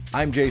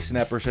I'm Jason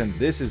Epperson,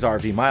 this is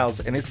RV Miles,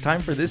 and it's time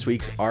for this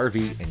week's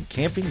RV and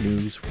Camping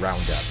News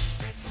Roundup.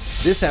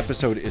 This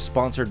episode is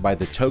sponsored by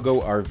the Togo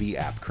RV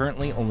app.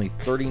 Currently only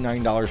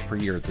 $39 per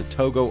year, the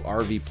Togo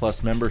RV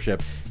Plus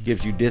membership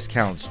gives you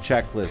discounts,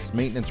 checklists,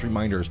 maintenance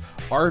reminders,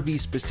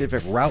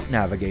 RV-specific route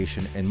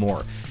navigation, and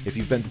more. If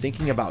you've been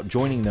thinking about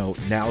joining though,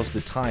 now's the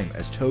time,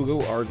 as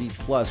Togo RV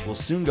Plus will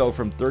soon go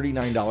from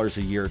 $39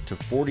 a year to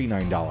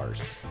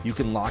 $49. You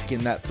can lock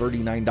in that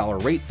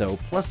 $39 rate though,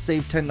 plus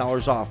save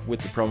 $10 off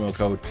with the promo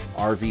code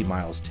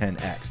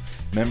RVMiles10X.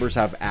 Members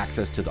have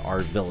access to the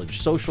RV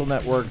Village social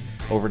network,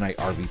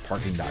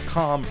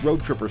 OvernightRVParking.com,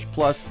 Road Trippers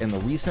Plus, and the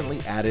recently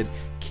added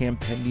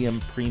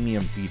Campendium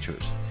Premium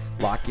features.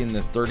 Lock in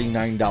the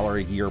 $39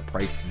 a year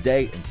price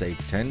today and save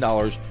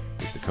 $10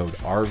 with the code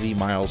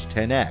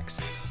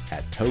RVMiles10X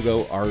at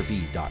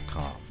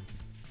TogoRV.com.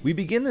 We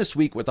begin this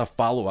week with a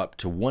follow-up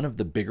to one of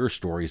the bigger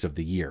stories of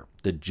the year,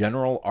 the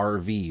General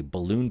RV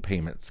balloon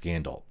payment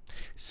scandal.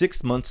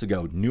 6 months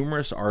ago,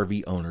 numerous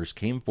RV owners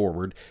came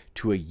forward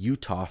to a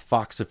Utah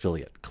Fox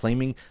affiliate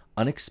claiming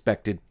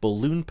unexpected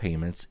balloon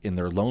payments in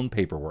their loan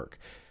paperwork.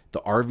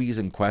 The RVs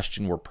in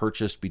question were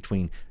purchased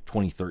between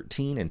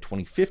 2013 and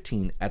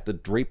 2015 at the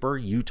Draper,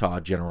 Utah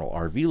General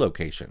RV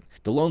location.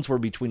 The loans were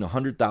between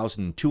 $100,000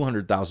 and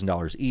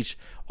 $200,000 each,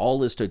 all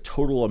list a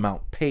total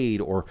amount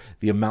paid, or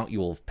the amount you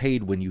will have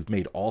paid when you've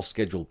made all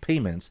scheduled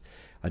payments,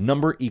 a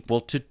number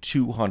equal to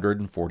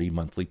 240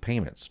 monthly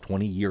payments,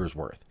 20 years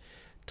worth,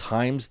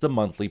 times the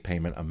monthly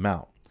payment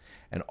amount,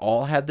 and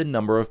all had the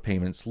number of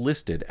payments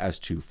listed as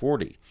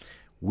 240,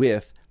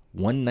 with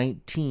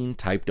 119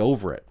 typed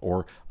over it,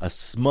 or a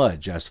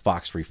smudge as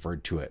Fox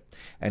referred to it,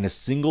 and a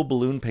single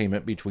balloon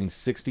payment between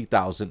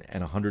 $60,000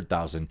 and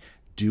 $100,000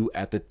 due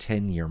at the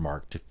 10-year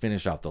mark to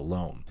finish out the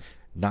loan,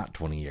 not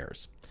 20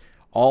 years.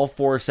 All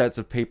 4 sets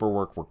of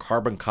paperwork were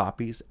carbon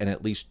copies, and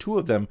at least 2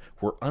 of them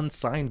were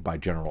unsigned by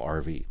General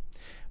RV.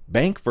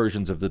 Bank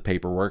versions of the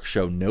paperwork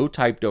show no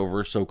typed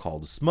over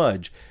so-called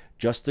smudge,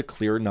 just the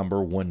clear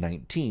number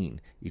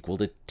 119, equal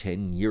to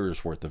 10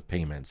 years worth of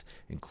payments,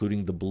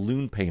 including the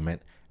balloon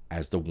payment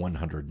as the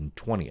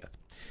 120th.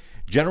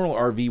 General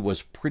RV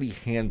was pretty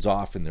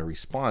hands-off in their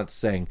response,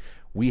 saying,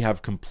 "We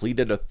have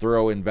completed a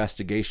thorough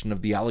investigation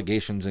of the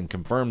allegations and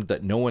confirmed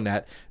that no one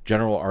at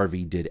General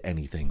RV did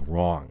anything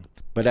wrong."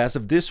 But as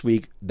of this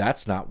week,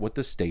 that's not what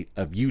the state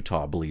of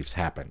Utah believes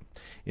happened.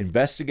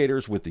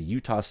 Investigators with the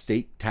Utah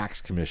State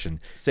Tax Commission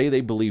say they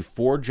believe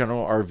 4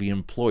 General RV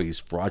employees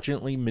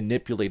fraudulently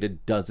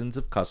manipulated dozens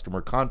of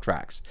customer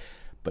contracts,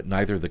 but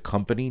neither the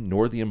company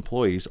nor the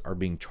employees are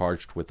being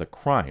charged with a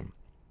crime.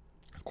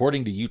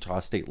 According to Utah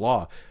state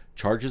law,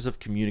 charges of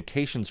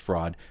communications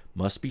fraud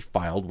must be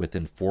filed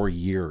within 4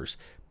 years,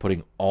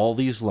 putting all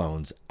these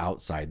loans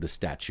outside the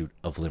statute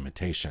of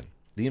limitation.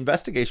 The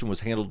investigation was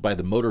handled by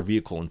the Motor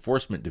Vehicle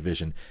Enforcement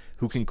Division,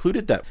 who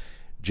concluded that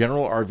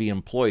General RV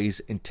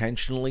employees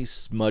intentionally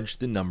smudged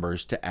the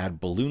numbers to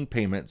add balloon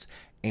payments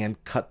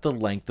and cut the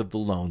length of the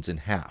loans in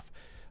half.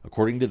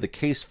 According to the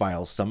case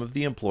file, some of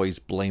the employees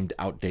blamed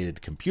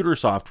outdated computer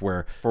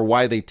software for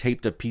why they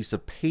taped a piece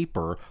of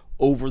paper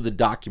over the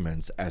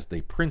documents as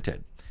they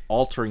printed,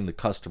 altering the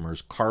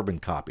customer's carbon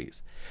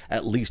copies.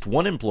 At least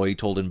one employee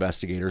told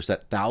investigators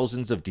that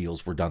thousands of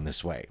deals were done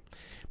this way,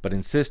 but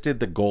insisted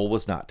the goal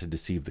was not to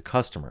deceive the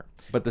customer.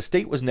 But the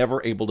state was never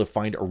able to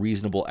find a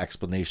reasonable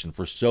explanation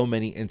for so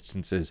many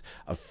instances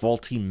of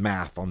faulty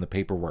math on the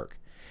paperwork.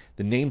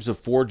 The names of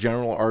 4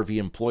 General RV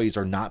employees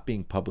are not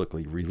being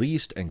publicly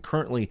released, and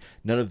currently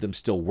none of them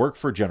still work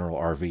for General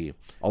RV,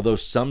 although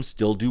some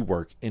still do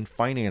work in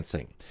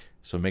financing.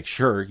 So make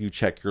sure you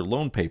check your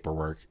loan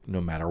paperwork no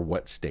matter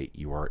what state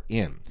you are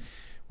in.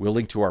 We'll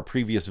link to our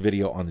previous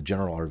video on the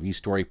General RV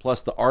story,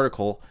 plus the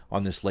article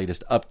on this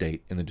latest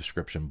update in the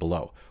description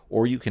below.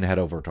 Or you can head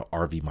over to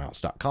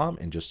RVMiles.com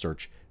and just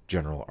search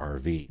General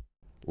RV.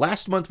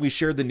 Last month, we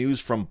shared the news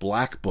from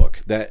Black Book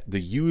that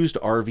the used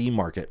RV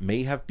market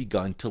may have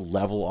begun to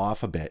level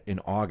off a bit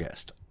in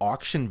August.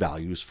 Auction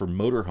values for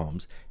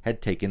motorhomes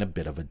had taken a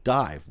bit of a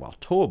dive, while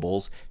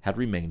towables had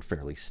remained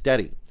fairly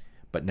steady.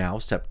 But now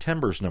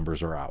September's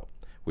numbers are out,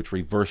 which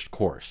reversed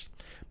course.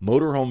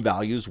 Motorhome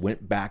values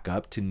went back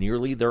up to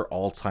nearly their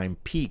all-time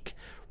peak,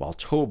 while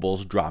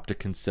towables dropped a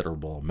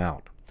considerable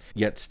amount,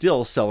 yet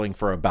still selling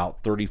for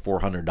about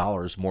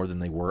 $3,400 more than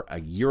they were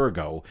a year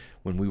ago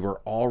when we were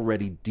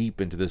already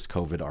deep into this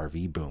COVID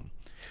RV boom.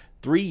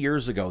 3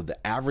 years ago,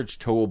 the average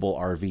towable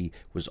RV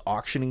was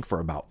auctioning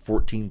for about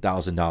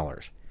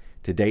 $14,000.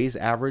 Today's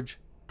average,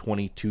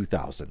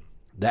 $22,000.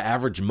 The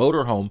average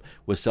motorhome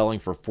was selling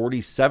for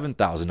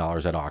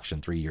 $47,000 at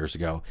auction 3 years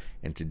ago,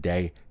 and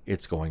today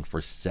it's going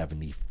for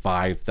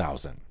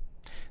 $75,000.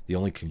 The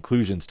only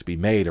conclusions to be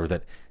made are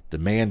that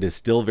demand is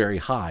still very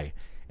high,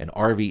 and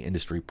RV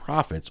industry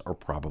profits are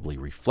probably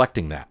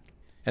reflecting that.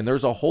 And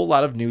there's a whole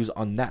lot of news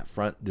on that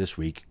front this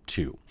week,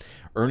 too.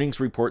 Earnings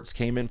reports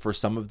came in for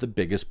some of the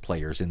biggest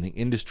players in the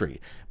industry,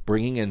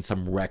 bringing in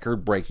some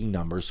record-breaking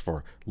numbers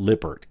for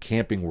Lippert,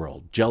 Camping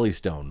World,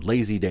 Jellystone,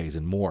 Lazy Days,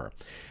 and more.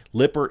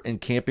 Lippert and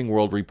Camping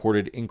World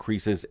reported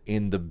increases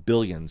in the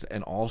billions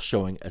and all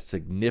showing a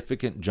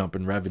significant jump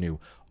in revenue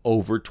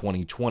over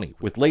 2020,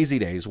 with Lazy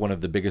Days, one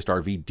of the biggest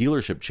RV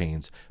dealership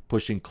chains,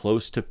 pushing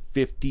close to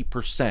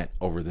 50%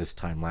 over this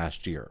time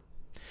last year.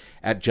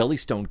 At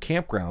Jellystone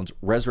Campgrounds,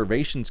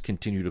 reservations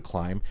continue to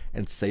climb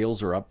and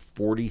sales are up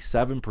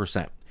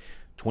 47%.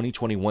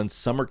 2021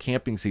 summer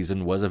camping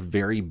season was a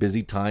very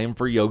busy time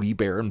for Yogi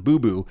Bear and Boo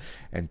Boo,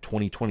 and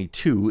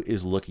 2022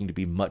 is looking to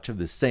be much of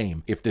the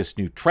same if this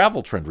new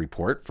travel trend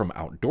report from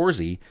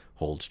Outdoorsy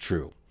holds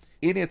true.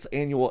 In its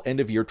annual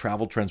end-of-year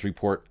travel trends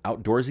report,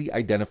 Outdoorsy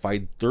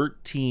identified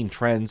 13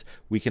 trends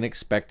we can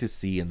expect to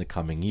see in the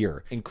coming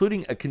year,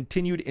 including a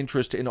continued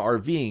interest in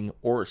RVing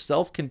or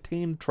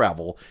self-contained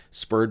travel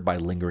spurred by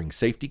lingering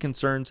safety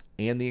concerns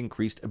and the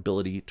increased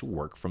ability to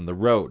work from the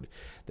road.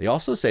 They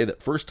also say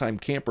that first-time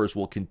campers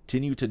will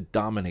continue to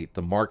dominate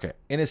the market.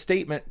 In a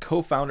statement,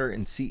 co-founder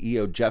and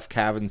CEO Jeff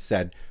Cavins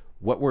said,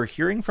 "What we're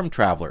hearing from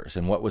travelers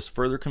and what was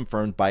further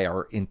confirmed by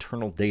our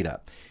internal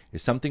data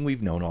is something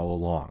we've known all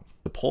along.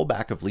 The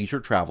pullback of leisure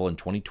travel in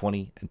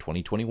 2020 and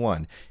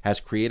 2021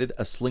 has created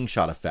a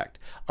slingshot effect,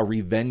 a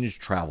revenge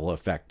travel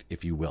effect,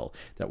 if you will,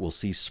 that will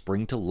see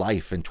spring to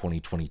life in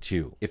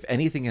 2022. If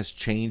anything has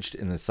changed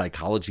in the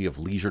psychology of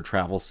leisure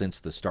travel since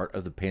the start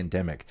of the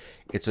pandemic,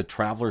 it's a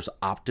traveler's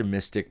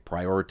optimistic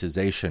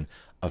prioritization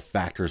of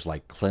factors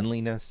like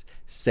cleanliness,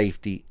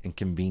 safety, and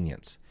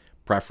convenience,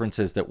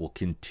 preferences that will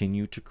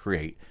continue to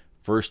create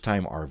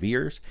first-time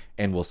RVers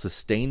and will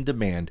sustain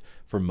demand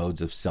for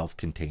modes of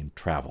self-contained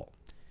travel."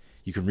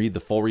 You can read the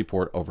full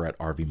report over at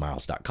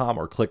rvmiles.com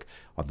or click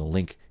on the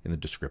link in the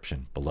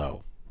description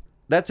below.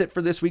 That's it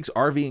for this week's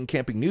RV and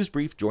Camping News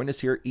Brief. Join us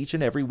here each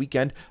and every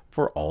weekend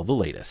for all the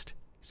latest.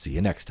 See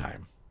you next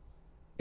time.